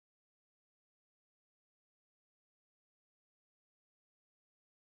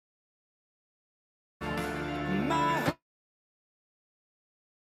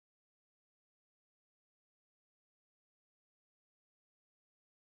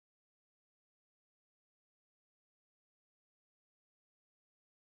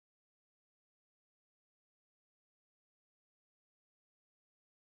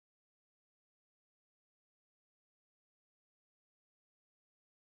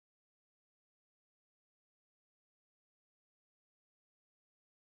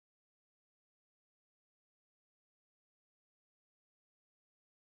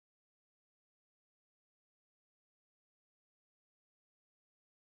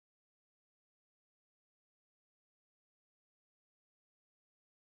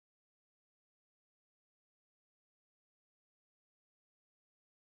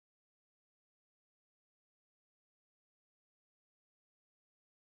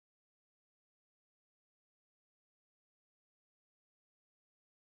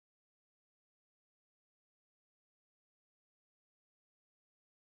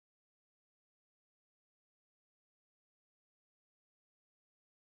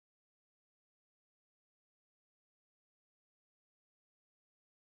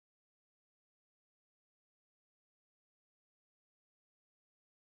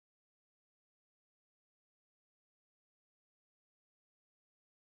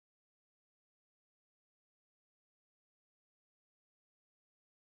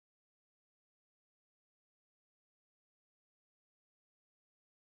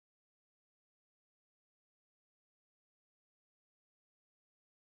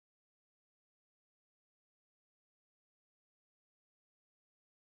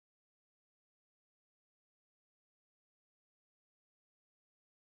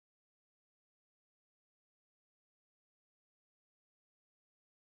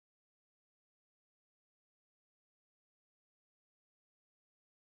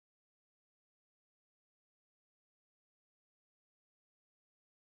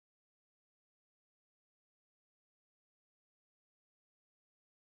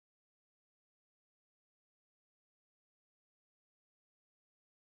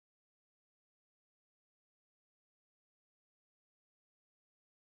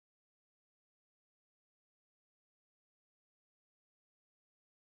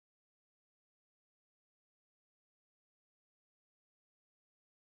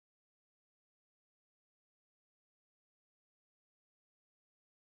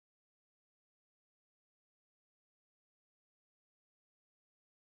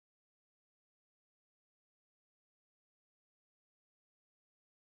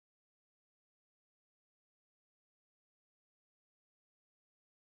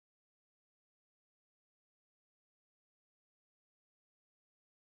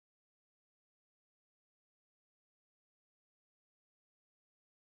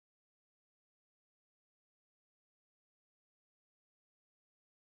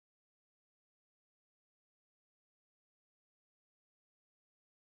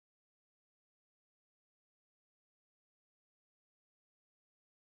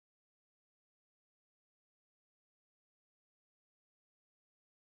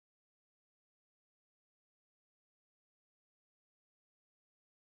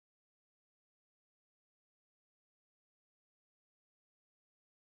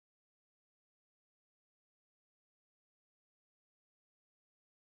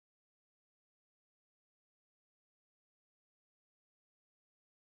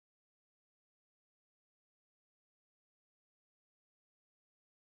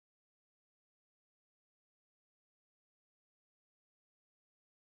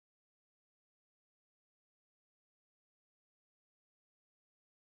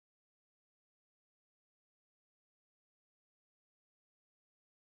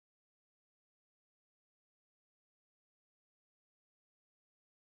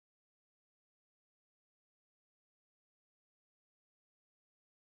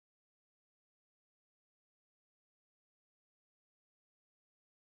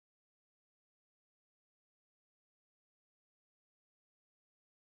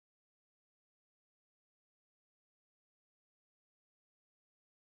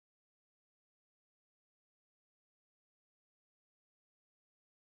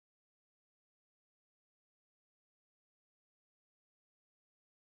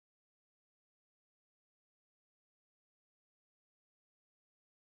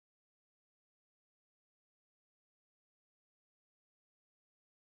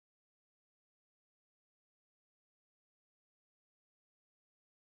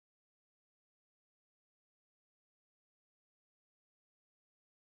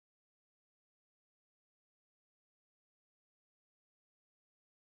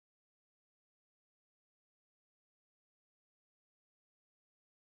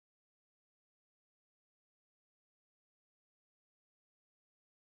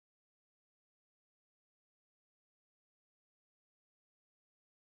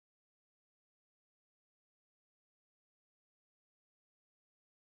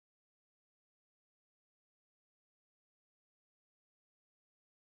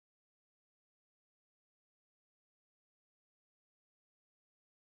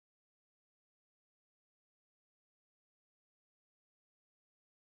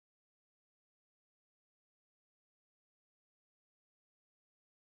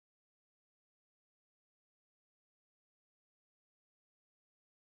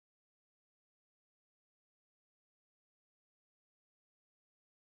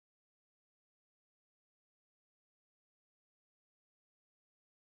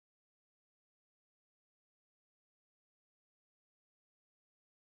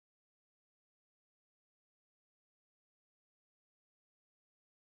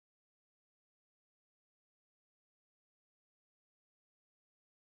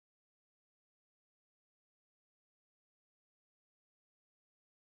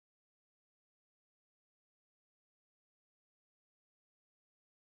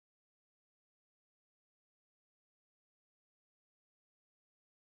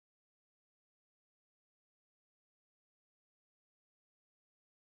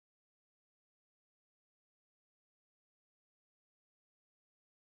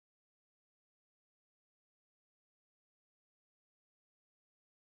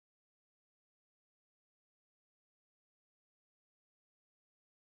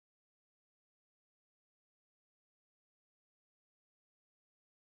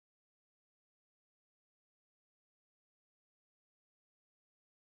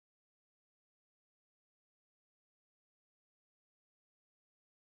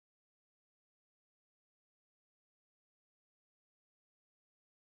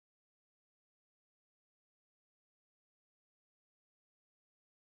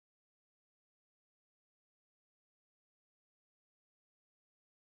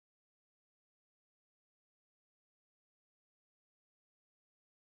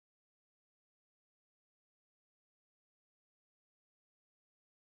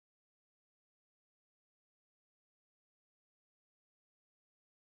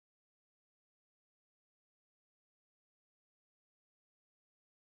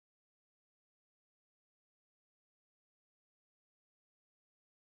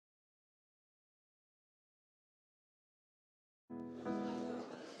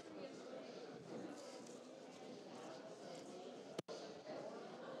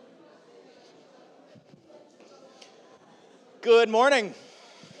Good morning,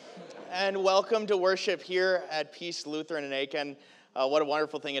 and welcome to worship here at Peace Lutheran in Aiken. What a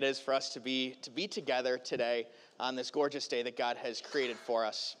wonderful thing it is for us to be together today on this gorgeous day that God has created for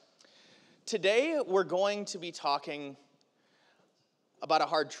us. Today, we're going to be talking about a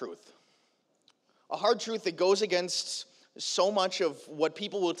hard truth that goes against so much of what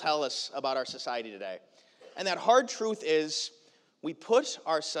people will tell us about our society today. And that hard truth is we put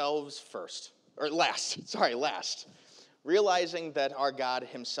ourselves last. Realizing that our God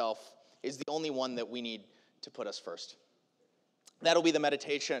himself is the only one that we need to put us first. That'll be the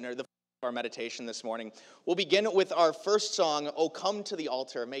meditation, or the our meditation this morning. We'll begin with our first song, "O Come to the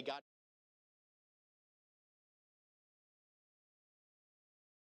Altar." May God...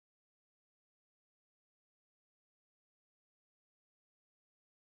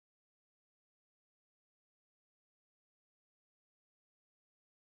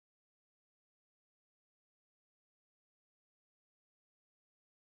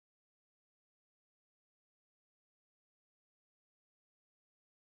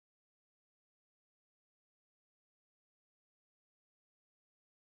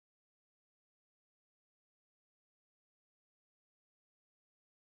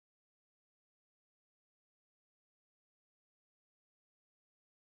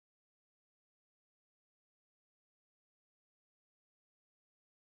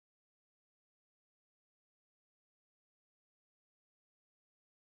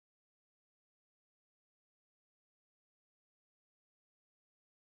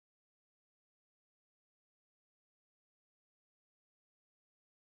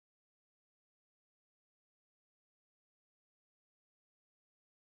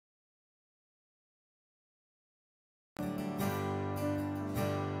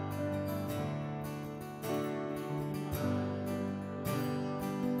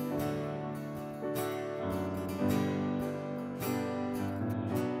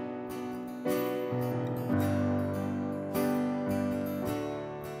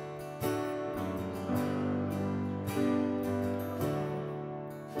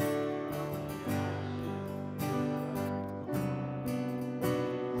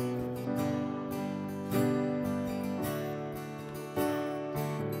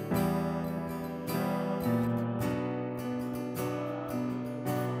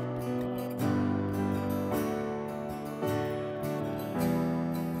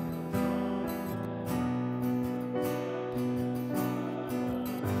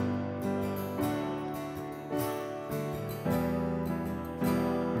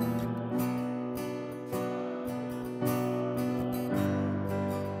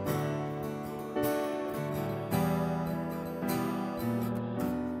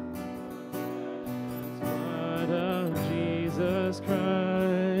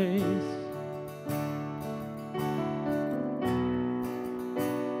 Christ.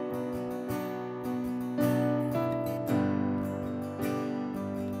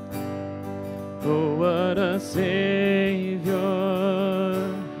 Oh, what a Savior,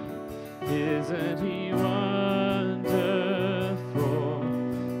 isn't He wonderful?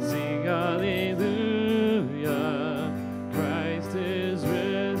 Sing hallelujah, Christ is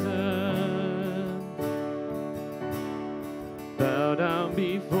risen. Bow down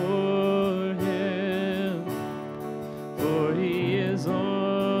before Him, for He is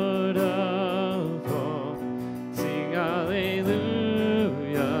Lord of all. Sing hallelujah,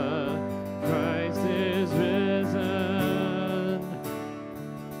 Christ is risen.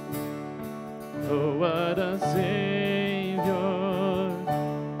 Oh, what a Savior,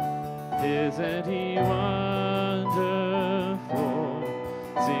 isn't He wonderful?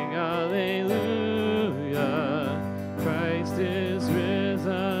 Sing hallelujah, Christ is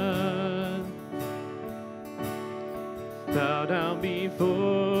risen. Bow down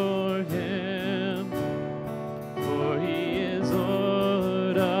before Him, for He is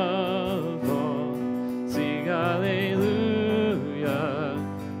Lord of all. Sing hallelujah,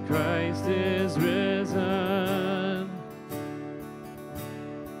 Christ is risen.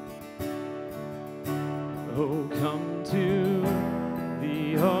 Oh, come to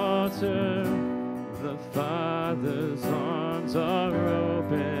the altar, the Father's arms are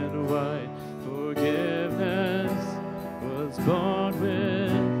open wide. Forgiveness was bought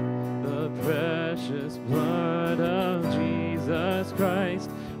with the precious blood of Jesus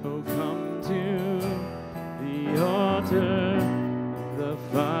Christ. Oh, come to the altar, the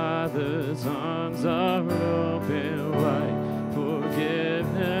Father's arms are open wide.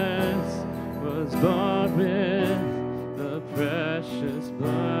 Forgiveness was bought with the precious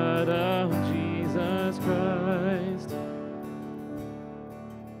blood of Jesus Christ.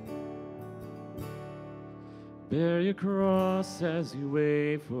 Bear your cross as you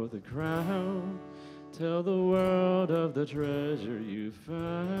wait for the crown. Tell the world of the treasure you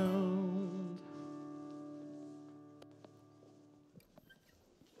found.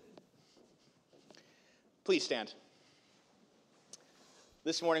 Please stand.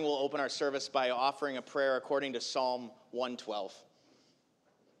 This morning we'll open our service by offering a prayer according to Psalm 112.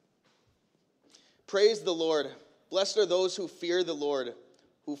 Praise the Lord. Blessed are those who fear the Lord,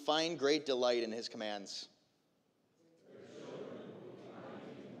 who find great delight in his commands.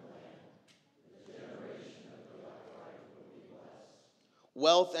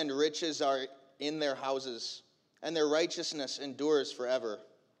 Wealth and riches are in their houses, and their righteousness endures forever.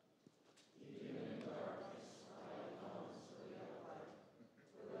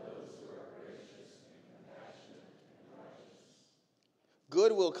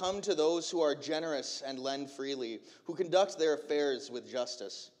 Good will come to those who are generous and lend freely, who conduct their affairs with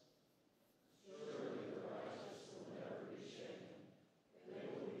justice.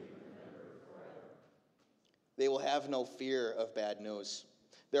 They will have no fear of bad news.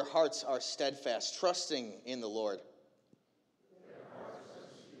 Their hearts are steadfast, trusting in the Lord.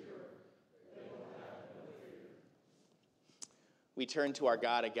 We turn to our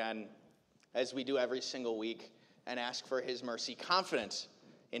God again, as we do every single week, and ask for his mercy, confident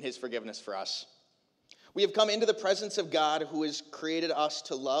in his forgiveness for us. We have come into the presence of God, who has created us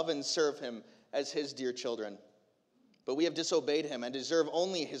to love and serve him as his dear children. But we have disobeyed him and deserve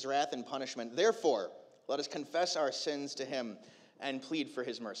only his wrath and punishment. Therefore, let us confess our sins to him and plead for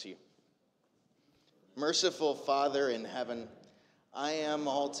his mercy. Merciful Father in heaven, I am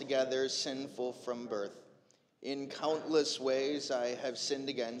altogether sinful from birth. In countless ways I have sinned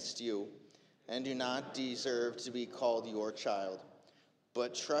against you, and do not deserve to be called your child.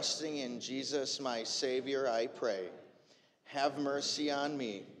 But trusting in Jesus, my Savior, I pray, have mercy on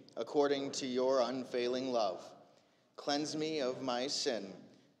me according to your unfailing love. Cleanse me of my sin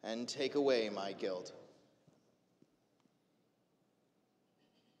and take away my guilt.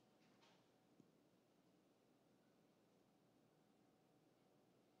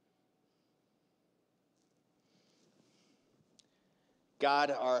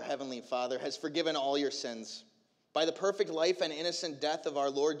 God, our Heavenly Father, has forgiven all your sins. By the perfect life and innocent death of our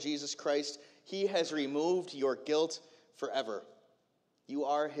Lord Jesus Christ, he has removed your guilt forever. You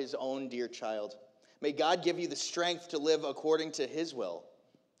are his own dear child. May God give you the strength to live according to his will.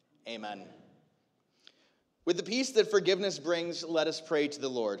 Amen. With the peace that forgiveness brings, let us pray to the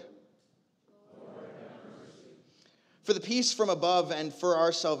Lord. Lord, have mercy. For the peace from above and for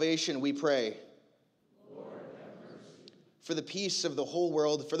our salvation, we pray. For the peace of the whole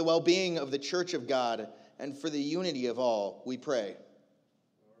world, for the well-being of the church of God, and for the unity of all, we pray.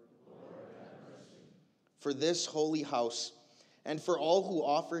 Lord, for this holy house, and for all who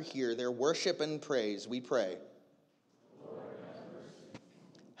offer here their worship and praise, we pray. Lord,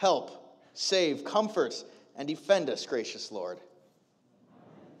 help, save, comfort, and defend us, gracious Lord. Amen.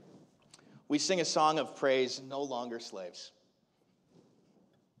 We sing a song of praise, No Longer Slaves.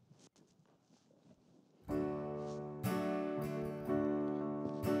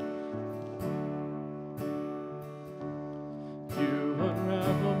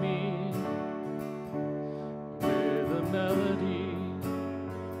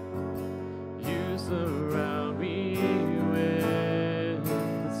 Surround me with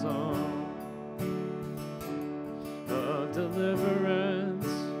the song of deliverance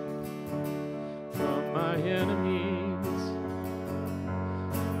from my enemies,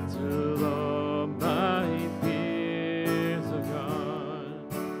 till all my fears are gone.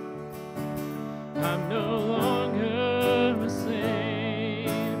 I'm no longer a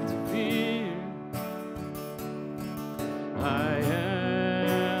slave to fear. I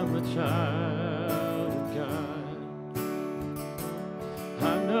am a child.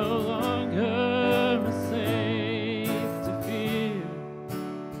 No longer a slave to fear.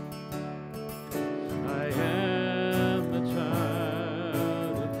 I am a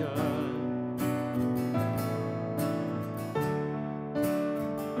child of God.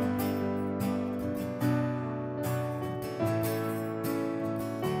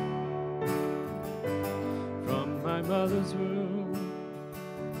 From my mother's womb,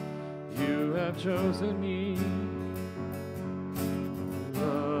 you have chosen me.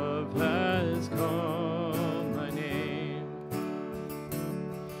 Has called my name.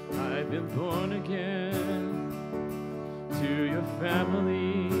 I've been born again to your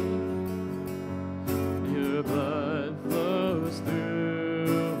family. Your blood flows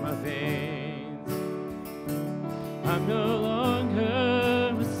through my veins. I'm no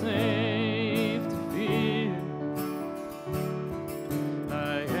longer a slave to fear.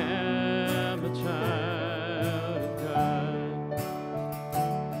 I am a child of God.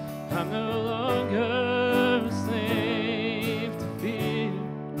 no longer a slave to fear.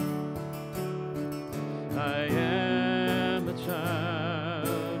 I am a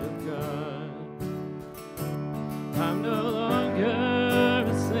child of God. I'm no longer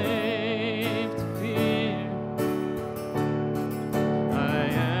a slave to fear. I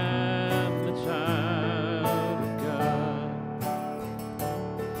am a child of God.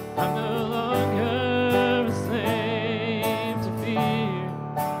 I'm no longer a slave to fear.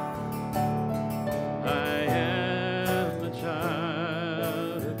 I am a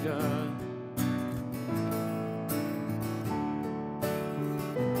child of God.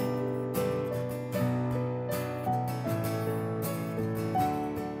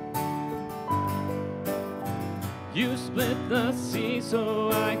 You split the sea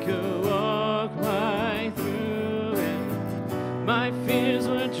so I could walk right through it. My fears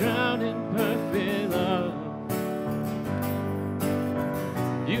were drowned in perfect love.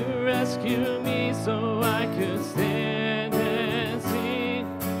 You rescued me so I could stand and sing.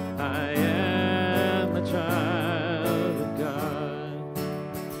 I am a child of God.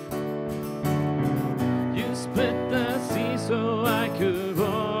 You split the sea so I could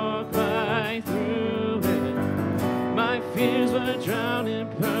walk right through it. My fears were drowned in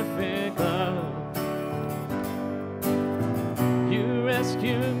perfect love. You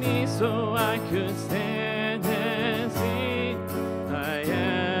rescued me so I could stand and sing. I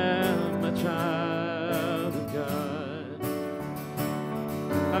am a child of God.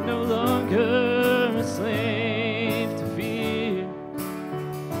 I'm no longer a slave to fear.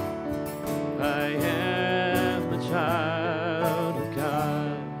 I am a child of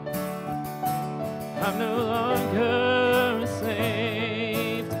God. I'm no longer a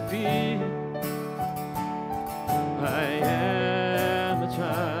slave to fear. I am a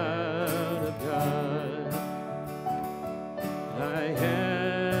child of God. I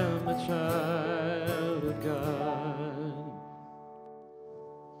am a child of God.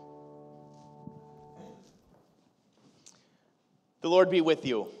 The Lord be with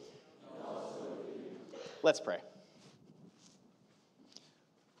you. Let's pray.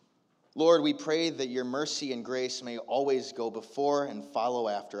 Lord, we pray that your mercy and grace may always go before and follow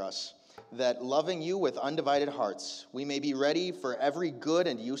after us, that loving you with undivided hearts, we may be ready for every good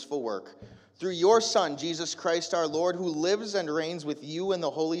and useful work. Through your Son, Jesus Christ our Lord, who lives and reigns with you in the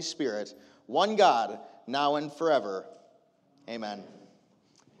Holy Spirit, one God, now and forever. Amen.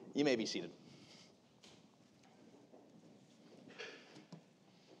 You may be seated.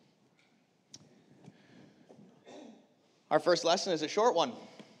 Our first lesson is a short one.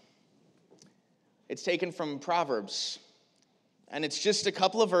 It's taken from Proverbs, and it's just a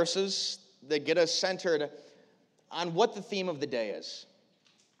couple of verses that get us centered on what the theme of the day is.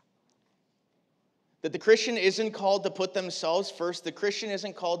 That the Christian isn't called to put themselves first. The Christian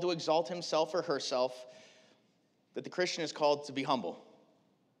isn't called to exalt himself or herself. That the Christian is called to be humble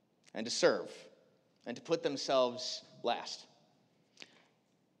and to serve and to put themselves last.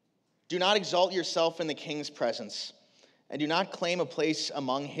 Do not exalt yourself in the king's presence, and do not claim a place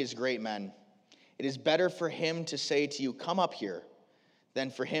among his great men. It is better for him to say to you, "Come up here," than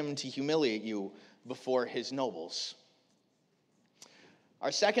for him to humiliate you before his nobles.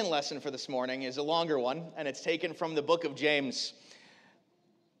 Our second lesson for this morning is a longer one, and it's taken from the book of James.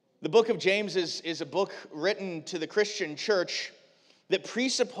 The book of James is a book written to the Christian church that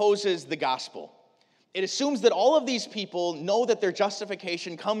presupposes the gospel. It assumes that all of these people know that their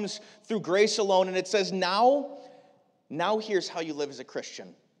justification comes through grace alone, and it says, now here's how you live as a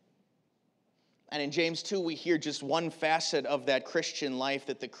Christian. And in James 2, we hear just one facet of that Christian life,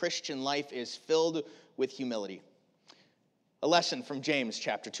 that the Christian life is filled with humility. A lesson from James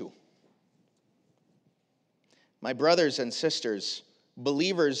chapter 2. My brothers and sisters,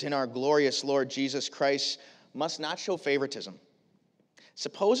 believers in our glorious Lord Jesus Christ, must not show favoritism.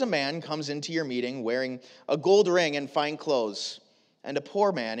 Suppose a man comes into your meeting wearing a gold ring and fine clothes, and a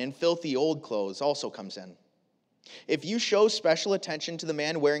poor man in filthy old clothes also comes in. If you show special attention to the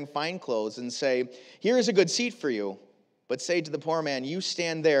man wearing fine clothes and say, "Here is a good seat for you," but say to the poor man, "You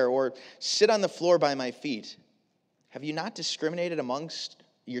stand there," or "Sit on the floor by my feet," have you not discriminated amongst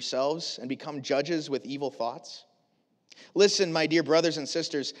yourselves and become judges with evil thoughts? Listen, my dear brothers and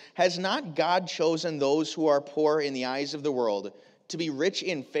sisters, has not God chosen those who are poor in the eyes of the world to be rich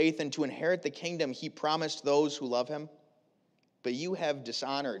in faith and to inherit the kingdom he promised those who love him? But you have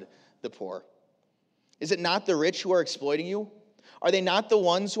dishonored the poor. Is it not the rich who are exploiting you? Are they not the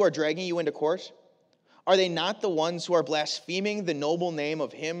ones who are dragging you into court? Are they not the ones who are blaspheming the noble name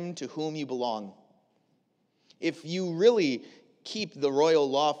of him to whom you belong? If you really keep the royal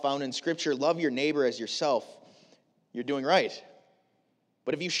law found in Scripture, love your neighbor as yourself, you're doing right. But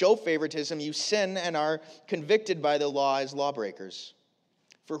But if you show favoritism, you sin and are convicted by the law as lawbreakers.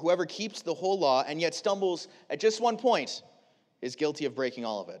 For whoever keeps the whole law and yet stumbles at just one point is guilty of breaking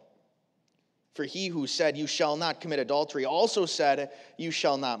all of it. For he who said, "You shall not commit adultery," also said, "You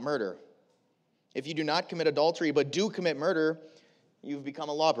shall not murder." If you do not commit adultery but do commit murder, you've become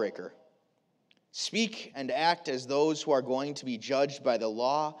a lawbreaker. Speak and act as those who are going to be judged by the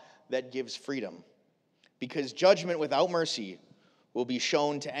law that gives freedom, because judgment without mercy will be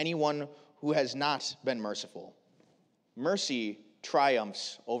shown to anyone who has not been merciful. Mercy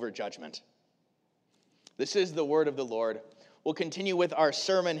triumphs over judgment. This is the word of the Lord. We'll continue with our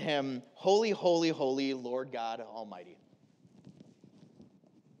sermon hymn, "Holy, Holy, Holy, Lord God Almighty."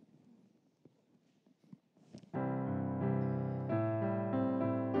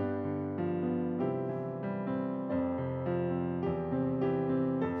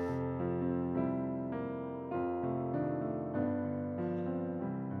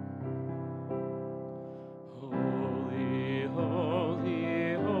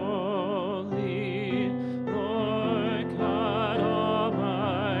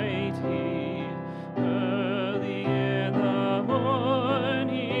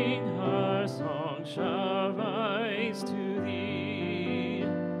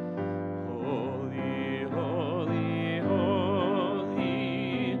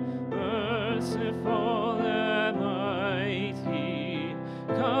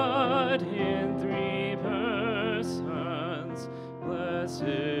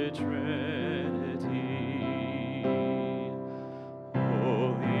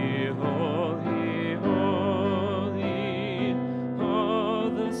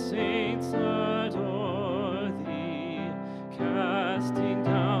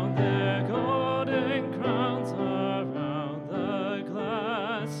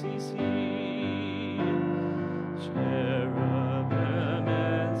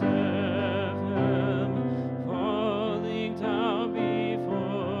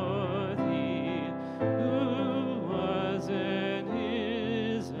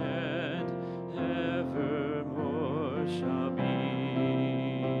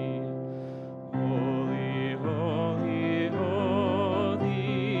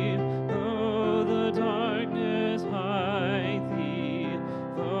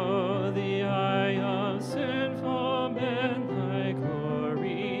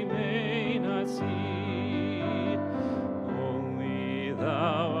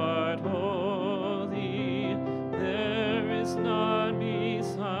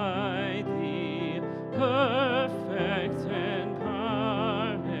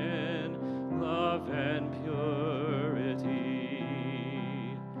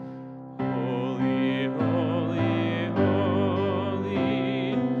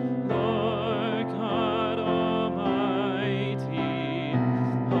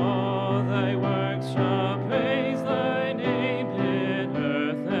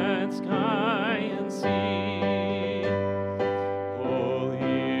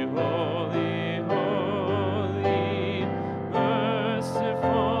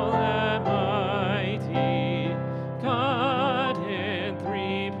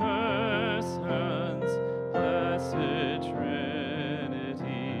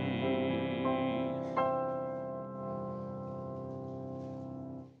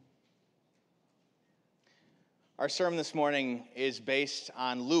 Our sermon this morning is based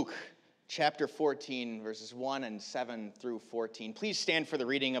on Luke chapter 14, verses 1 and 7 through 14. Please stand for the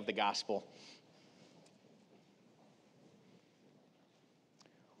reading of the gospel.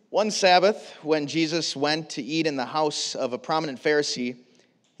 One Sabbath, when Jesus went to eat in the house of a prominent Pharisee,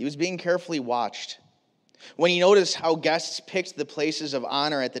 he was being carefully watched. When he noticed how guests picked the places of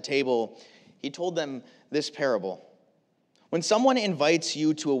honor at the table, he told them this parable. When someone invites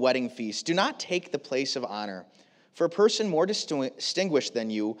you to a wedding feast, do not take the place of honor, for a person more distinguished than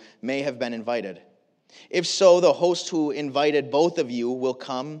you may have been invited. If so, the host who invited both of you will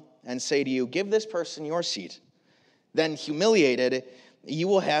come and say to you, "Give this person your seat." Then, humiliated, you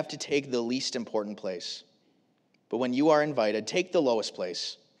will have to take the least important place. But when you are invited, take the lowest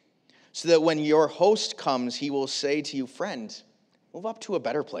place, so that when your host comes, he will say to you, "Friend, move up to a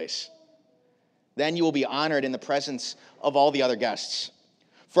better place." Then you will be honored in the presence of all the other guests.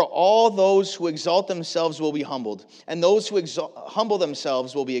 For all those who exalt themselves will be humbled, and those who humble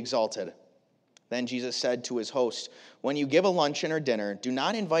themselves will be exalted. Then Jesus said to his host, "When you give a luncheon or dinner, do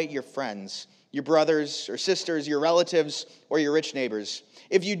not invite your friends, your brothers or sisters, your relatives, or your rich neighbors.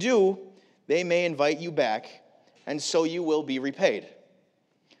 If you do, they may invite you back, and so you will be repaid.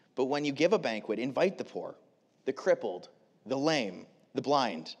 But when you give a banquet, invite the poor, the crippled, the lame, the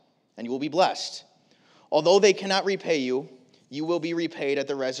blind, and you will be blessed. Although they cannot repay you, you will be repaid at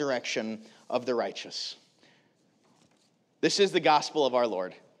the resurrection of the righteous. This is the gospel of our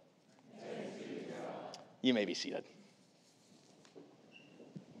Lord. You may be seated.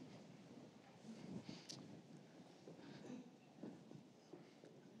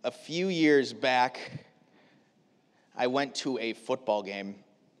 A few years back, I went to a football game.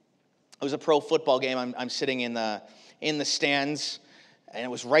 It was a pro football game. I'm sitting in the stands, and it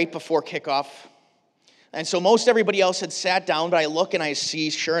was right before kickoff. And so most everybody else had sat down, but I look and I see,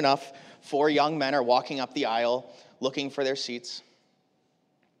 sure enough, 4 young men are walking up the aisle looking for their seats.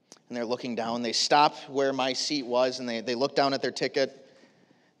 And they're looking down. They stop where my seat was, and they look down at their ticket.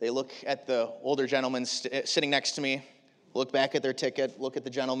 They look at the older gentleman sitting next to me, look back at their ticket, look at the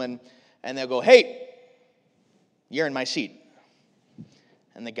gentleman, and they'll go, "Hey, you're in my seat."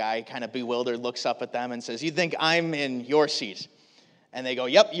 And the guy, kind of bewildered, looks up at them and says, "You think I'm in your seat?" And they go,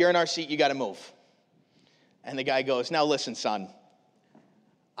 "Yep, you're in our seat. You got to move." And the guy goes, "Now listen, son.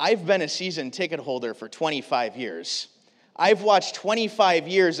 I've been a season ticket holder for 25 years. I've watched 25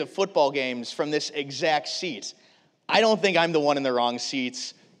 years of football games from this exact seat. I don't think I'm the one in the wrong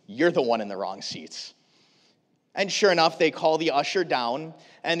seats. You're the one in the wrong seats." And sure enough, they call the usher down,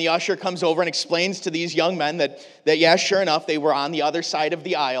 and the usher comes over and explains to these young men that yeah, sure enough, they were on the other side of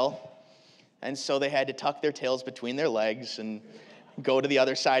the aisle, and so they had to tuck their tails between their legs and go to the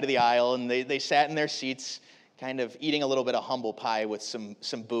other side of the aisle, and they sat in their seats, kind of eating a little bit of humble pie with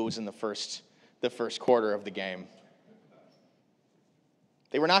some booze in the first quarter of the game.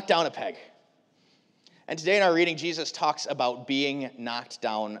 They were knocked down a peg. And today in our reading, Jesus talks about being knocked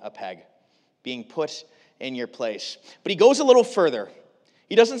down a peg, being put in your place. But he goes a little further.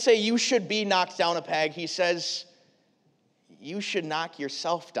 He doesn't say you should be knocked down a peg. He says you should knock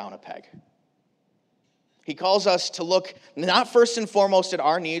yourself down a peg. He calls us to look not first and foremost at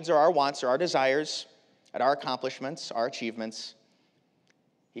our needs or our wants or our desires, at our accomplishments, our achievements.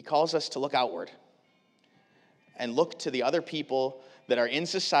 He calls us to look outward and look to the other people that are in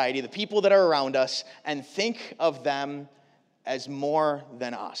society, the people that are around us, and think of them as more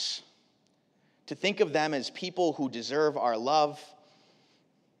than us. To think of them as people who deserve our love,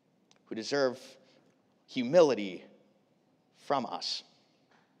 who deserve humility from us.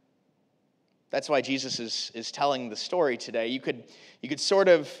 That's why Jesus is telling the story today. You could sort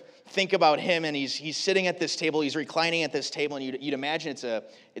of think about him, and he's sitting at this table, he's reclining at this table, and you'd imagine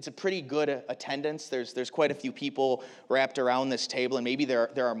it's a pretty good attendance. There's quite a few people wrapped around this table, and maybe there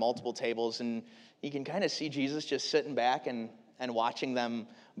are multiple tables, and you can kind of see Jesus just sitting back and watching them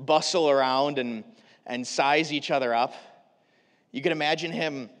bustle around and size each other up. You can imagine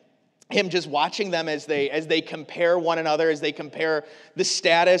him just watching them as they compare one another, as they compare the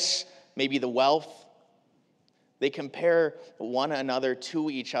status, maybe the wealth. They compare one another to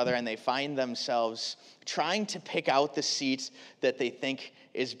each other, and they find themselves trying to pick out the seat that they think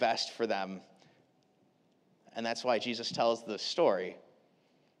is best for them. And that's why Jesus tells the story.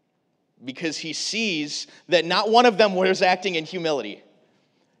 Because he sees that not one of them was acting in humility.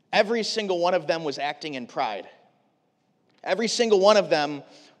 Every single one of them was acting in pride. Every single one of them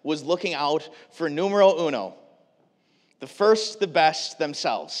was looking out for numero uno, the first, the best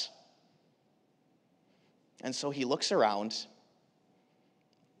themselves. And so he looks around,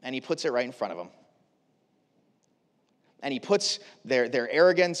 and he puts it right in front of them. And he puts their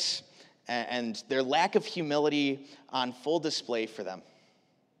arrogance and their lack of humility on full display for them.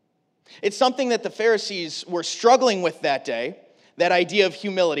 It's something that the Pharisees were struggling with that day, that idea of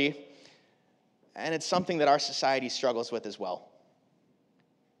humility, and it's something that our society struggles with as well.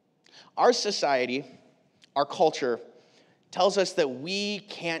 Our society, our culture, tells us that we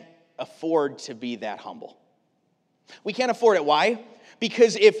can't afford to be that humble. We can't afford it. Why?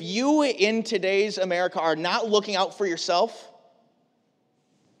 Because if you in today's America are not looking out for yourself,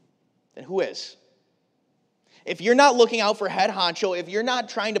 then who is? If you're not looking out for head honcho, if you're not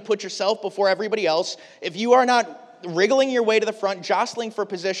trying to put yourself before everybody else, if you are not wriggling your way to the front, jostling for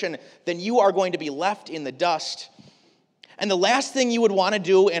position, then you are going to be left in the dust. And the last thing you would want to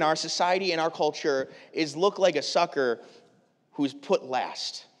do in our society, in our culture, is look like a sucker who's put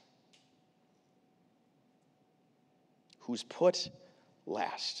last. Who's put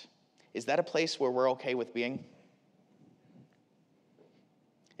last. Is that a place where we're okay with being?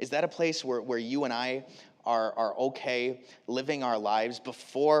 Is that a place where you and I are okay living our lives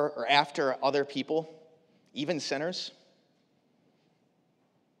before or after other people, even sinners?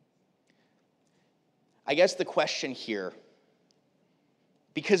 I guess the question here,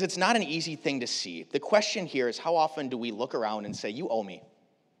 because it's not an easy thing to see, the question here is how often do we look around and say, you owe me.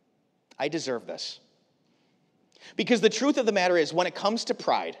 I deserve this. Because the truth of the matter is when it comes to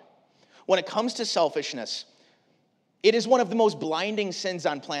pride, when it comes to selfishness, It is one of the most blinding sins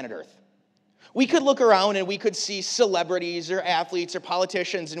on planet Earth. We could look around and we could see celebrities or athletes or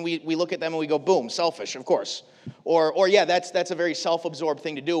politicians, and we look at them and we go, boom, selfish, of course. Or yeah, that's a very self-absorbed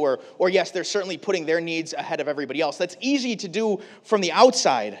thing to do. Or yes, they're certainly putting their needs ahead of everybody else. That's easy to do from the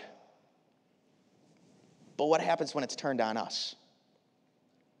outside. But what happens when it's turned on us?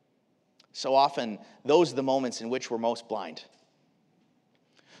 So often, those are the moments in which we're most blind.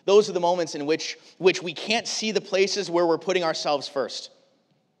 Those are the moments in which we can't see the places where we're putting ourselves first.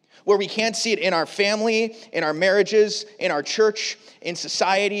 Where we can't see it in our family, in our marriages, in our church, in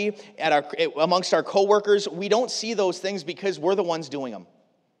society, amongst our coworkers. We don't see those things because we're the ones doing them.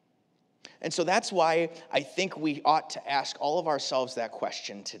 And so that's why I think we ought to ask all of ourselves that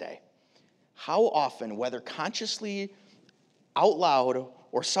question today. How often, whether consciously, out loud,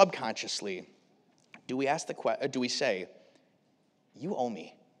 or subconsciously, do we say, "You owe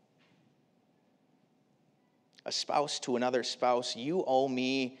me"? A spouse to another spouse, "You owe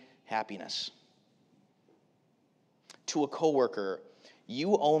me happiness." To a coworker,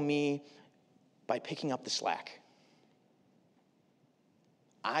 "You owe me by picking up the slack.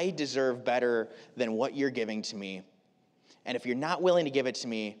 I deserve better than what you're giving to me. And if you're not willing to give it to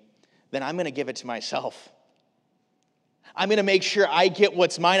me, then I'm going to give it to myself. I'm going to make sure I get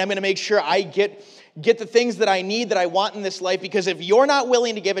what's mine. I'm going to make sure I get the things that I need, that I want in this life, because if you're not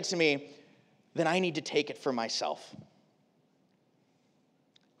willing to give it to me, then I need to take it for myself."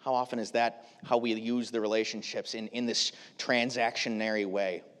 How often is that how we use the relationships in this transactionary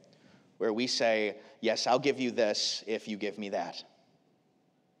way, where we say, "Yes, I'll give you this if you give me that"?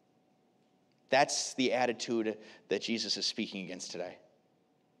 That's the attitude that Jesus is speaking against today.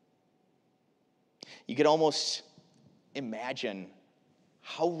 You could almost imagine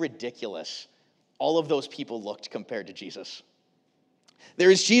how ridiculous all of those people looked compared to Jesus.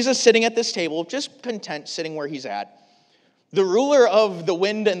 There is Jesus sitting at this table, just content sitting where he's at. The ruler of the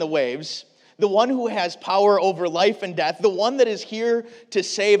wind and the waves, the one who has power over life and death, the one that is here to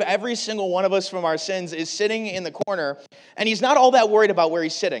save every single one of us from our sins, is sitting in the corner, and he's not all that worried about where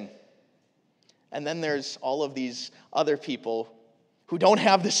he's sitting. And then there's all of these other people who don't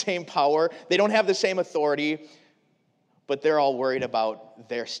have the same power, they don't have the same authority, but they're all worried about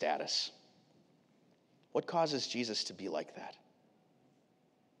their status. What causes Jesus to be like that?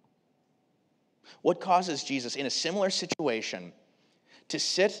 What causes Jesus, in a similar situation, to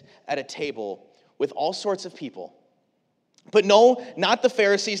sit at a table with all sorts of people? But no, not the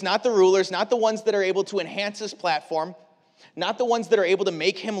Pharisees, not the rulers, not the ones that are able to enhance his platform, not the ones that are able to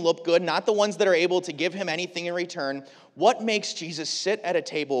make him look good, not the ones that are able to give him anything in return. What makes Jesus sit at a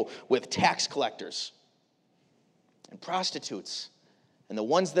table with tax collectors and prostitutes and the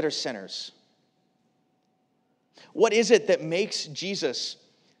ones that are sinners? What is it that makes Jesus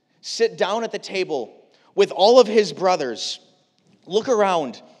sit down at the table with all of his brothers, look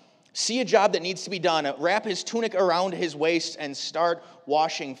around, see a job that needs to be done, wrap his tunic around his waist, and start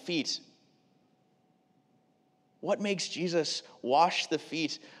washing feet? What makes Jesus wash the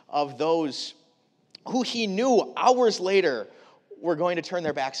feet of those who he knew hours later were going to turn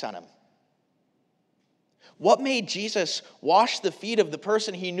their backs on him? What made Jesus wash the feet of the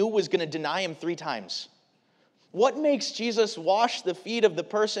person he knew was going to deny him 3 times? What makes Jesus wash the feet of the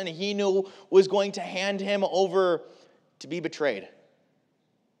person he knew was going to hand him over to be betrayed?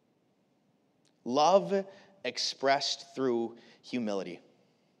 Love expressed through humility.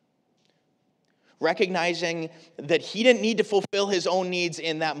 Recognizing that he didn't need to fulfill his own needs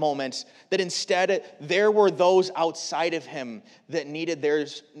in that moment, that instead there were those outside of him that needed their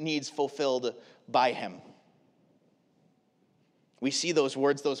needs fulfilled by him. We see those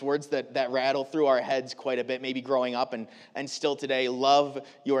words that rattle through our heads quite a bit, maybe growing up and still today. Love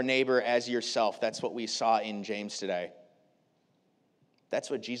your neighbor as yourself. That's what we saw in James today.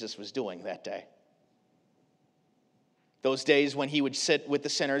 That's what Jesus was doing that day. Those days when he would sit with the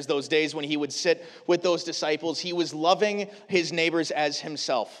sinners, those days when he would sit with those disciples, he was loving his neighbors as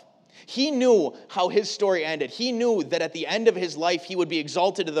himself. He knew how his story ended. He knew that at the end of his life, he would be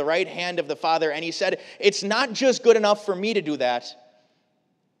exalted to the right hand of the Father. And he said, "It's not just good enough for me to do that.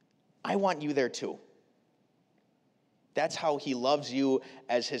 I want you there too." That's how he loves you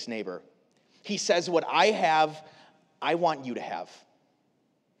as his neighbor. He says, "What I have, I want you to have."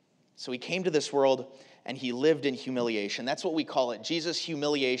 So he came to this world and he lived in humiliation. That's what we call it, Jesus'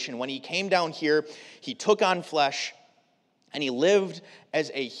 humiliation. When he came down here, he took on flesh and he lived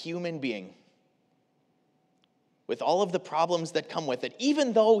as a human being with all of the problems that come with it,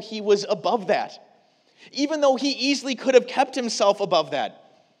 even though he was above that. Even though he easily could have kept himself above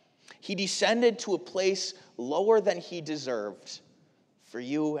that. He descended to a place lower than he deserved for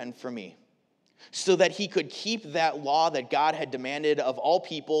you and for me. so that he could keep that law that God had demanded of all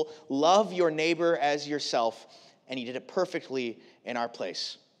people, love your neighbor as yourself, and he did it perfectly in our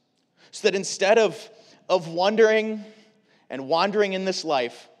place. So that instead of wondering and wandering in this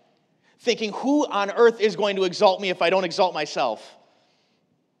life, thinking, who on earth is going to exalt me if I don't exalt myself?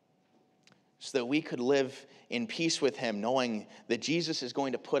 So that we could live in peace with him, knowing that Jesus is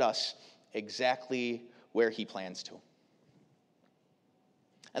going to put us exactly where he plans to.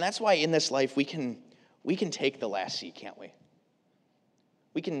 And that's why in this life we can take the last seat, can't we?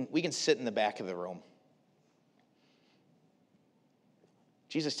 We can sit in the back of the room.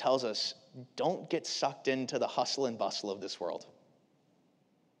 Jesus tells us, don't get sucked into the hustle and bustle of this world.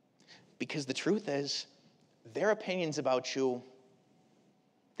 Because the truth is, their opinions about you,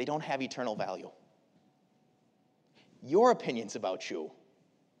 they don't have eternal value. Your opinions about you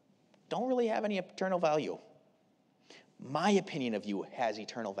don't really have any eternal value. My opinion of you has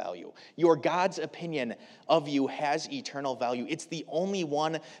eternal value. Your God's opinion of you has eternal value. It's the only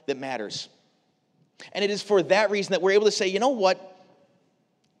one that matters. And it is for that reason that we're able to say, you know what?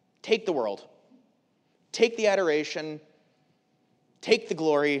 Take the world. Take the adoration. Take the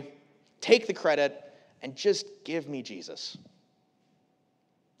glory. Take the credit. And just give me Jesus.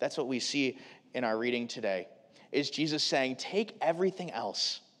 That's what we see in our reading today. Is Jesus saying, take everything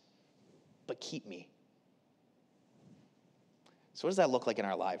else, but keep me. So what does that look like in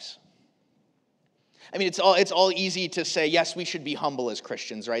our lives? I mean, it's all easy to say, yes, we should be humble as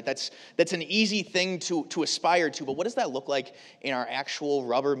Christians, right? That's an easy thing to aspire to, but what does that look like in our actual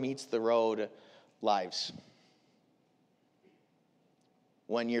rubber meets the road lives?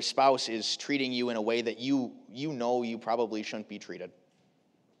 When your spouse is treating you in a way that you know you probably shouldn't be treated.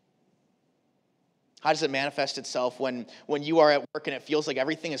 How does it manifest itself when you are at work and it feels like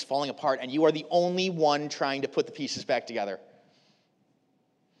everything is falling apart and you are the only one trying to put the pieces back together?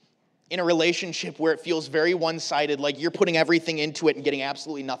 In a relationship where it feels very one-sided, like you're putting everything into it and getting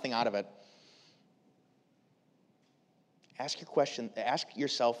absolutely nothing out of it. Ask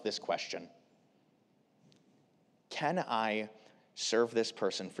yourself this question. Can I serve this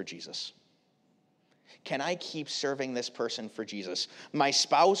person for Jesus? Can I keep serving this person for Jesus? My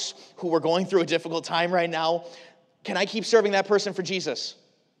spouse, who we're going through a difficult time right now, can I keep serving that person for Jesus?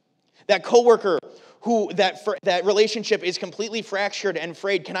 That coworker who that relationship is completely fractured and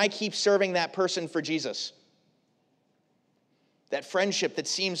frayed, can I keep serving that person for Jesus? That friendship that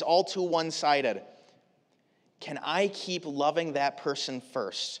seems all too one-sided, can I keep loving that person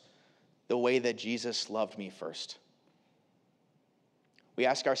first the way that Jesus loved me first? We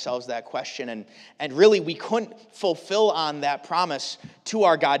ask ourselves that question, and really we couldn't fulfill on that promise to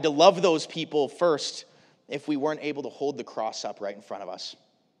our God to love those people first if we weren't able to hold the cross up right in front of us,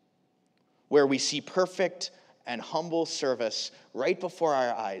 where we see perfect and humble service right before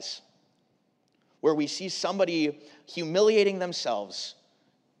our eyes, where we see somebody humiliating themselves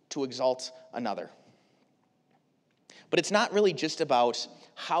to exalt another. But it's not really just about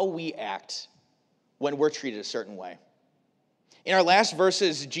how we act when we're treated a certain way. In our last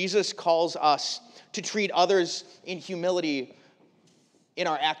verses, Jesus calls us to treat others in humility in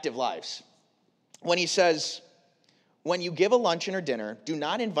our active lives. When he says, when you give a luncheon or dinner, do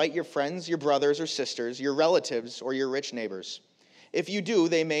not invite your friends, your brothers or sisters, your relatives, or your rich neighbors. If you do,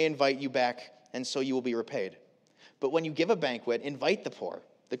 they may invite you back, and so you will be repaid. But when you give a banquet, invite the poor,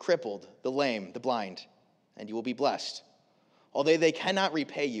 the crippled, the lame, the blind, and you will be blessed. Although they cannot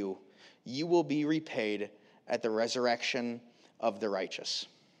repay you, you will be repaid at the resurrection of the righteous.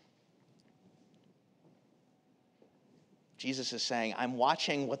 Jesus is saying, I'm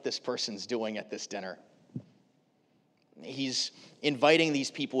watching what this person's doing at this dinner. He's inviting these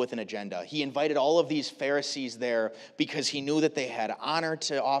people with an agenda. He invited all of these Pharisees there because he knew that they had honor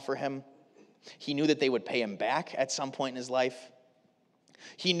to offer him. He knew that they would pay him back at some point in his life.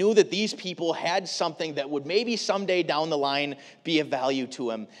 He knew that these people had something that would maybe someday down the line be of value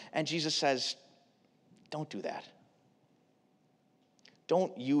to him. And Jesus says, don't do that.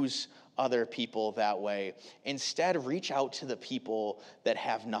 Don't use other people that way. Instead, reach out to the people that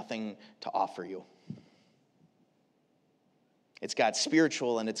have nothing to offer you. It's got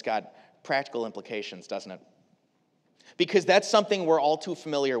spiritual and it's got practical implications, doesn't it? Because that's something we're all too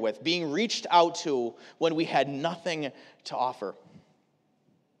familiar with, being reached out to when we had nothing to offer.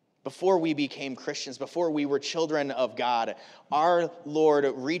 Before we became Christians, before we were children of God, our Lord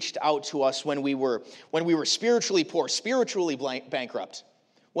reached out to us when we were spiritually poor, spiritually bankrupt,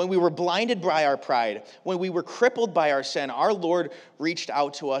 when we were blinded by our pride, when we were crippled by our sin. Our Lord reached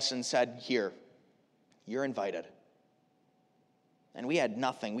out to us and said, here, you're invited. And we had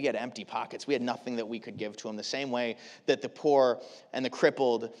nothing. We had empty pockets. We had nothing that we could give to him. The same way that the poor and the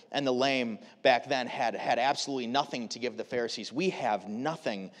crippled and the lame back then had absolutely nothing to give the Pharisees. We have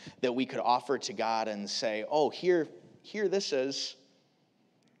nothing that we could offer to God and say, oh, here this is.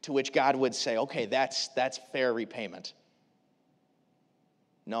 To which God would say, okay, that's fair repayment.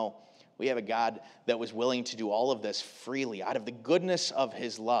 No, we have a God that was willing to do all of this freely out of the goodness of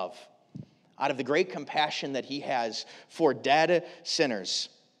his love. Out of the great compassion that he has for dead sinners,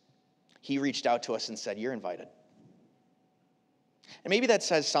 he reached out to us and said, you're invited. And maybe that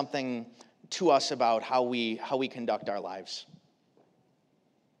says something to us about how we conduct our lives.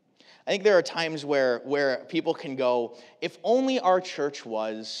 I think there are times where people can go, if only our church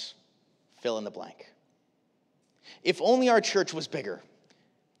was fill in the blank. If only our church was bigger.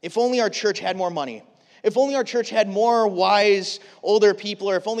 If only our church had more money. If only our church had more wise, older people,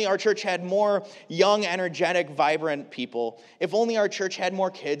 or if only our church had more young, energetic, vibrant people, if only our church had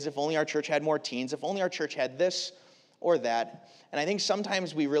more kids, if only our church had more teens, if only our church had this or that. And I think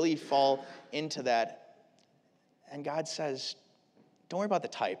sometimes we really fall into that. And God says, don't worry about the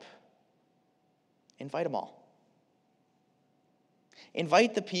type. Invite them all.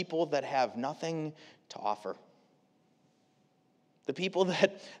 Invite the people that have nothing to offer. The people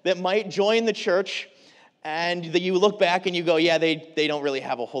that might join the church and that you look back and you go, yeah, they don't really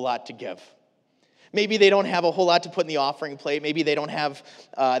have a whole lot to give. Maybe they don't have a whole lot to put in the offering plate. Maybe they don't have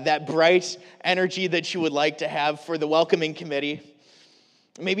that bright energy that you would like to have for the welcoming committee.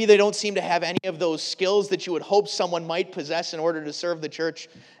 Maybe they don't seem to have any of those skills that you would hope someone might possess in order to serve the church.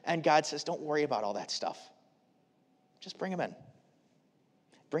 And God says, don't worry about all that stuff. Just bring them in.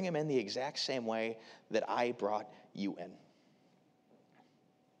 Bring them in the exact same way that I brought you in.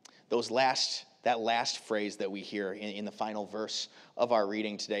 That last phrase that we hear in the final verse of our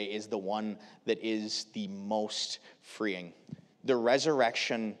reading today is the one that is the most freeing. The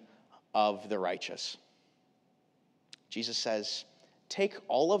resurrection of the righteous. Jesus says, take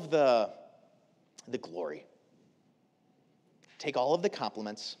all of the glory. Take all of the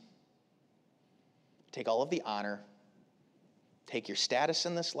compliments. Take all of the honor. Take your status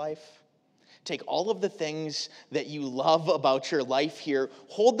in this life. Take all of the things that you love about your life here,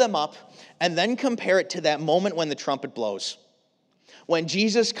 hold them up, and then compare it to that moment when the trumpet blows. When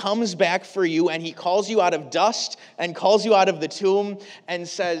Jesus comes back for you and he calls you out of dust and calls you out of the tomb and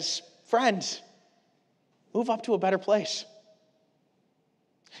says, friend, move up to a better place.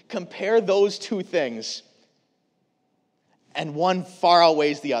 Compare those two things, and one far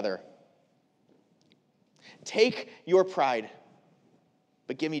outweighs the other. Take your pride,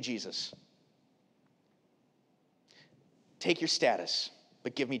 but give me Jesus. Take your status,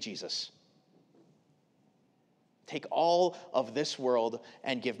 but give me Jesus. Take all of this world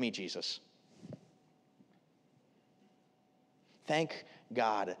and give me Jesus. Thank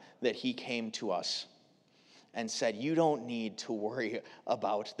God that he came to us and said, you don't need to worry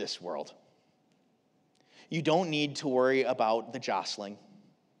about this world. You don't need to worry about the jostling.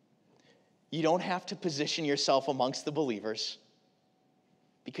 You don't have to position yourself amongst the believers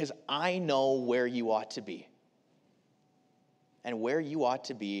because I know where you ought to be. And where you ought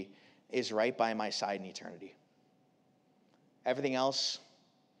to be is right by my side in eternity. Everything else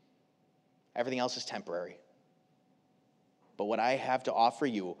is temporary. But what I have to offer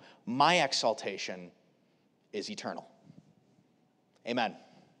you, my exaltation, is eternal. Amen.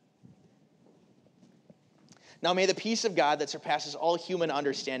 Now may the peace of God that surpasses all human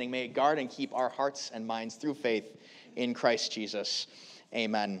understanding, may it guard and keep our hearts and minds through faith in Christ Jesus.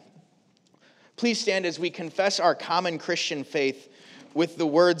 Amen. Please stand as we confess our common Christian faith with the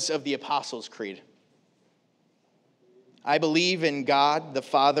words of the Apostles' Creed. I believe in God, the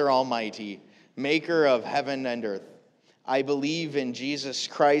Father Almighty, maker of heaven and earth. I believe in Jesus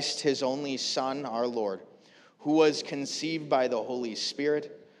Christ, his only Son, our Lord, who was conceived by the Holy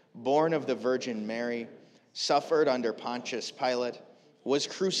Spirit, born of the Virgin Mary, suffered under Pontius Pilate, was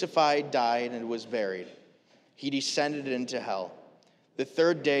crucified, died, and was buried. He descended into hell. The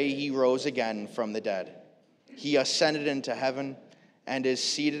third day he rose again from the dead. He ascended into heaven and is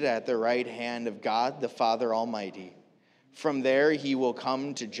seated at the right hand of God, the Father Almighty. From there he will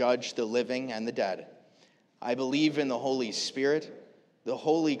come to judge the living and the dead. I believe in the Holy Spirit, the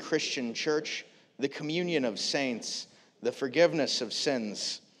holy Christian church, the communion of saints, the forgiveness of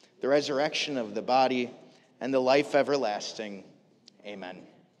sins, the resurrection of the body, and the life everlasting. Amen.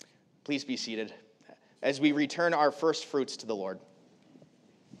 Please be seated as we return our first fruits to the Lord.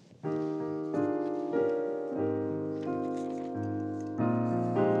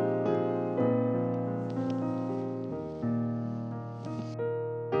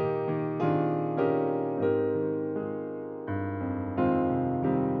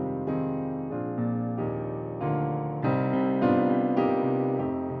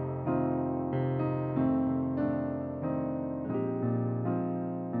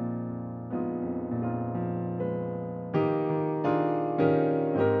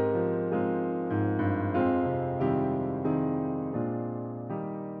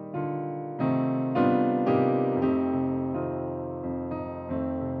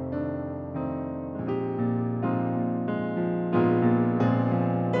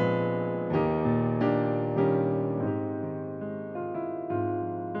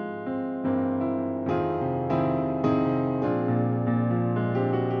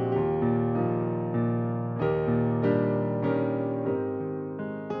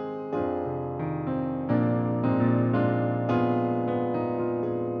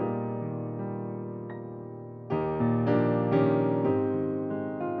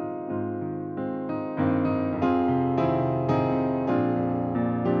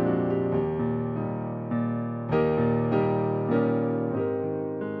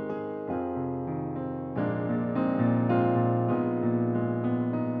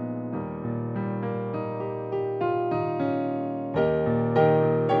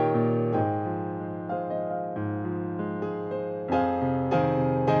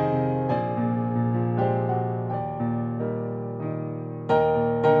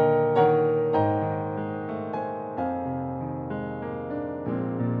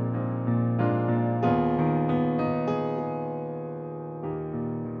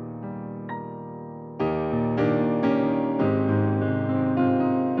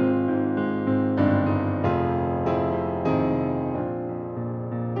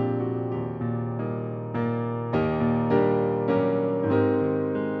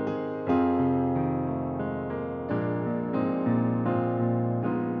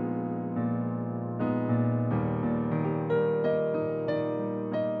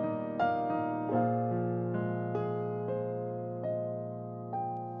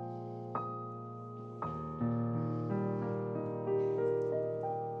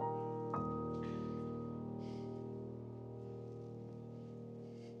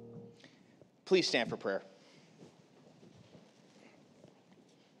 Please stand for prayer.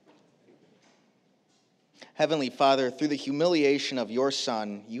 Heavenly Father, through the humiliation of your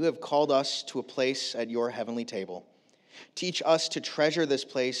Son, you have called us to a place at your heavenly table. Teach us to treasure this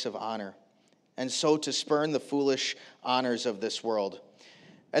place of honor, and so to spurn the foolish honors of this world.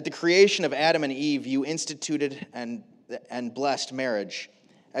 At the creation of Adam and Eve, you instituted and blessed marriage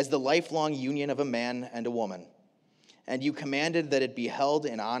as the lifelong union of a man and a woman. And you commanded that it be held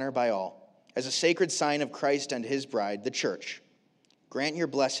in honor by all, as a sacred sign of Christ and his bride, the church. Grant your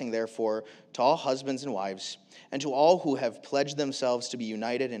blessing, therefore, to all husbands and wives, and to all who have pledged themselves to be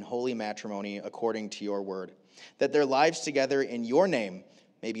united in holy matrimony according to your word, that their lives together in your name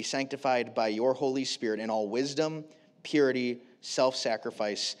may be sanctified by your Holy Spirit in all wisdom, purity,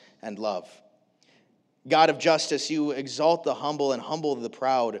 self-sacrifice, and love. God of justice, you exalt the humble and humble the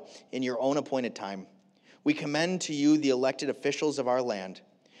proud in your own appointed time. We commend to you the elected officials of our land.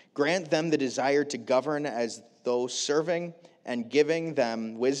 Grant them the desire to govern as though serving and giving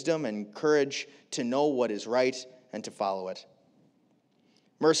them wisdom and courage to know what is right and to follow it.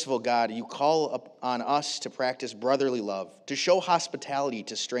 Merciful God, you call on us to practice brotherly love, to show hospitality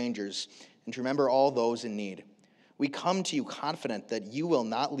to strangers, and to remember all those in need. We come to you confident that you will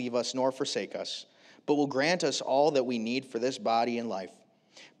not leave us nor forsake us, but will grant us all that we need for this body and life.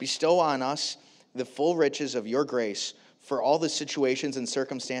 Bestow on us the full riches of your grace for all the situations and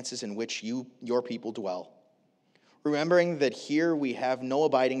circumstances in which your people dwell. Remembering that here we have no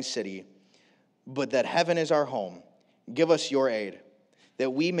abiding city, but that heaven is our home, give us your aid,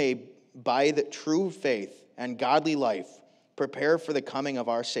 that we may, by the true faith and godly life, prepare for the coming of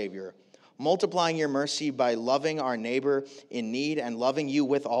our Savior, multiplying your mercy by loving our neighbor in need and loving you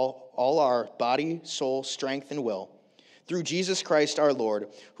with all our body, soul, strength, and will. Through Jesus Christ our Lord,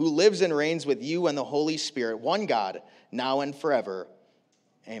 who lives and reigns with you and the Holy Spirit, one God, now and forever.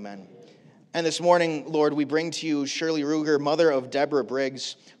 Amen. And this morning, Lord, we bring to you Shirley Ruger, mother of Deborah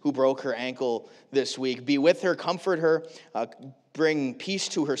Briggs, who broke her ankle this week. Be with her, comfort her, bring peace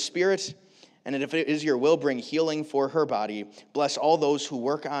to her spirit, and if it is your will, bring healing for her body. Bless all those who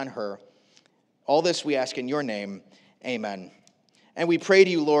work on her. All this we ask in your name. Amen. And we pray to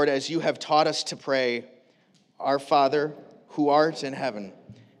you, Lord, as you have taught us to pray, Our Father, who art in heaven,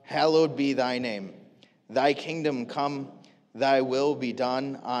 hallowed be thy name. Thy kingdom come, thy will be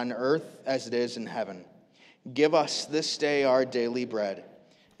done on earth as it is in heaven. Give us this day our daily bread,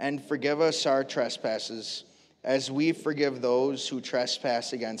 and forgive us our trespasses, as we forgive those who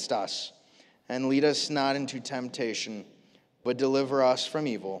trespass against us. And lead us not into temptation, but deliver us from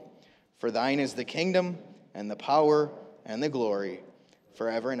evil. For thine is the kingdom, and the power, and the glory,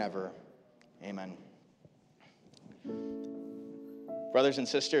 forever and ever. Amen. Brothers and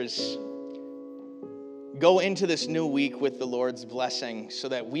sisters, go into this new week with the Lord's blessing so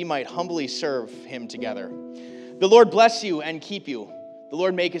that we might humbly serve him together. The Lord bless you and keep you. The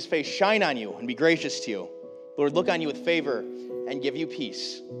Lord make his face shine on you and be gracious to you. The Lord look on you with favor and give you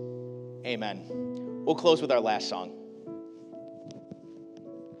peace. Amen. We'll close with our last song.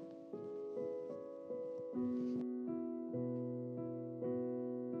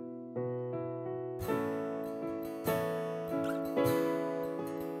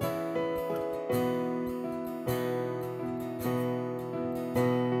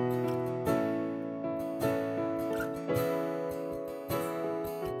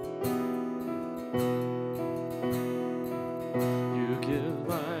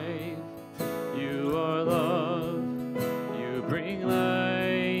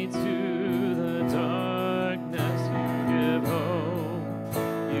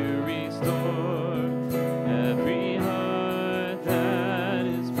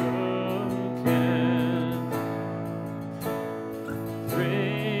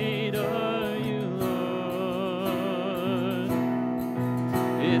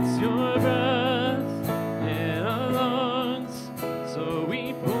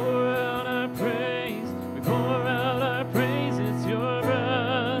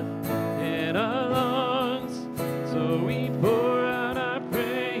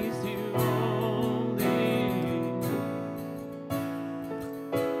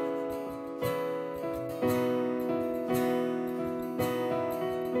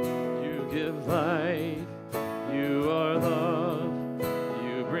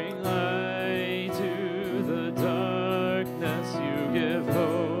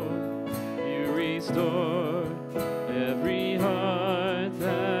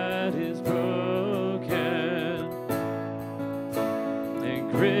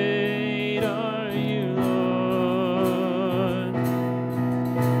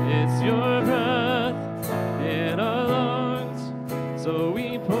 So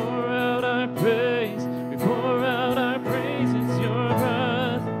we pour out our praise.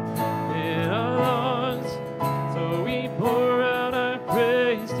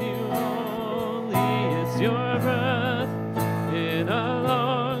 your breath in our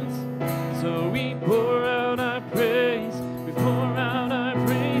lungs. So we pour out our praise, we pour out our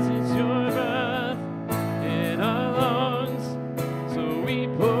praise. It's your breath in our lungs. So we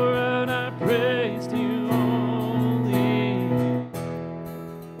pour out our praise to you only.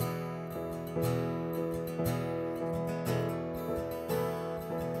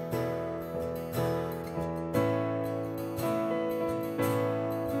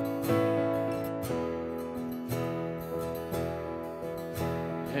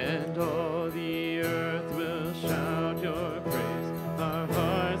 And all the earth will shout your praise. Our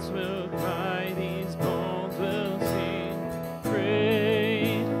hearts will cry, these bones will sing.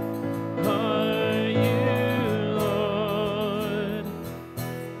 Great are you, Lord.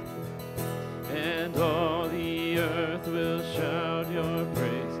 And all the earth will shout your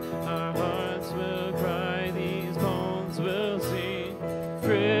praise. Our hearts will cry, these bones will sing.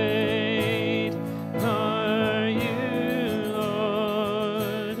 Great are you,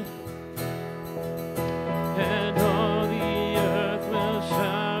 Lord. And all the earth will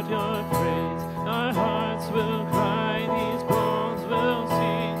shout your praise. Our hearts will cry, these bones will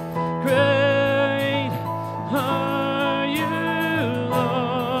sing. Great are you,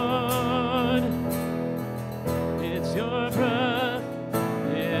 Lord. It's your breath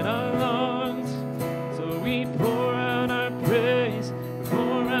in our lungs. So we pour out our praise. We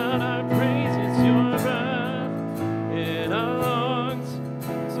pour out our praise. It's your breath in our lungs.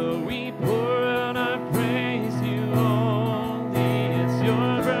 So we pour out our praise to you only. It's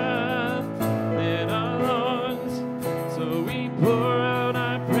your breath in our lungs. So we pour out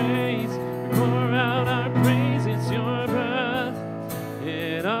our praise. We pour out our praise. It's your breath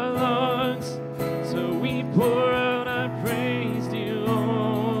in our lungs. So we pour out our praise to you only.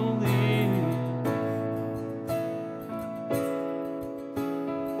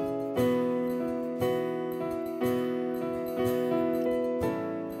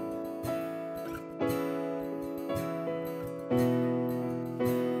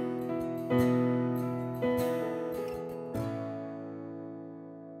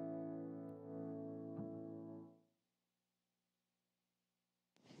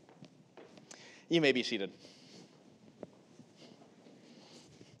 You may be seated.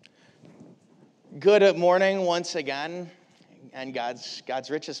 Good morning once again, and God's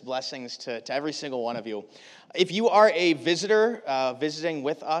richest blessings to every single one of you. If you are a visitor visiting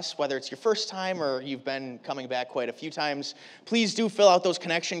with us, whether it's your first time or you've been coming back quite a few times, please do fill out those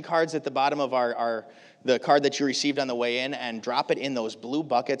connection cards at the bottom of the card that you received on the way in and drop it in those blue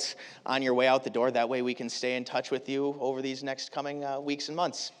buckets on your way out the door. That way we can stay in touch with you over these next coming weeks and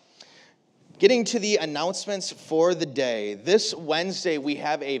months. Getting to the announcements for the day. This Wednesday, we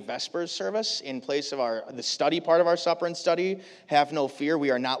have a Vespers service in place of the study part of our supper and study. Have no fear,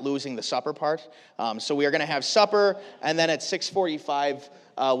 we are not losing the supper part. So we are going to have supper, and then at 6:45,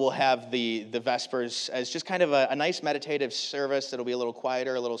 we'll have the Vespers as just kind of a nice meditative service that'll be a little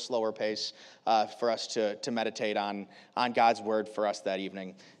quieter, a little slower pace for us to meditate on God's word for us that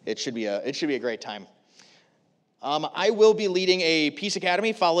evening. It should be a great time. I will be leading a Peace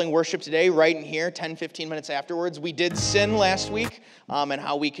Academy following worship today, right in here, 10-15 minutes afterwards. We did sin last week, and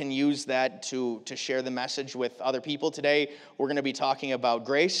how we can use that to share the message with other people. Today, we're going to be talking about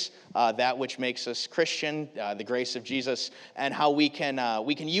grace, that which makes us Christian, the grace of Jesus, and how we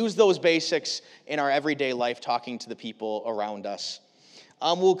can use those basics in our everyday life, talking to the people around us.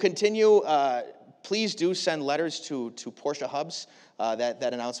 We'll continue. Please do send letters to Portia Hubbs.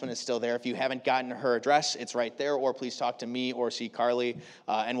 That announcement is still there. If you haven't gotten her address, it's right there, or please talk to me or see Carly,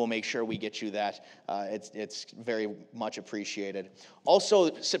 and we'll make sure we get you that. It's very much appreciated.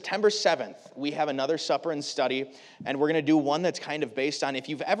 Also, September 7th, we have another supper and study, and we're going to do one that's kind of based on if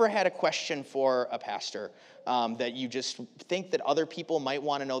you've ever had a question for a pastor that you just think that other people might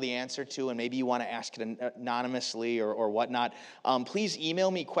want to know the answer to, and maybe you want to ask it anonymously or whatnot, please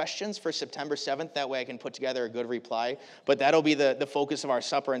email me questions for September 7th. That way I can put together a good reply. But that'll be the focus of our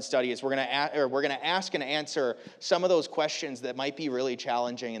supper and study is we're going to ask and answer some of those questions that might be really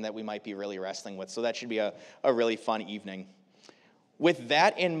challenging and that we might be really wrestling with. So that should be a really fun evening. With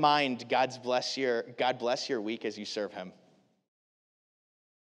that in mind, God bless your week as you serve him.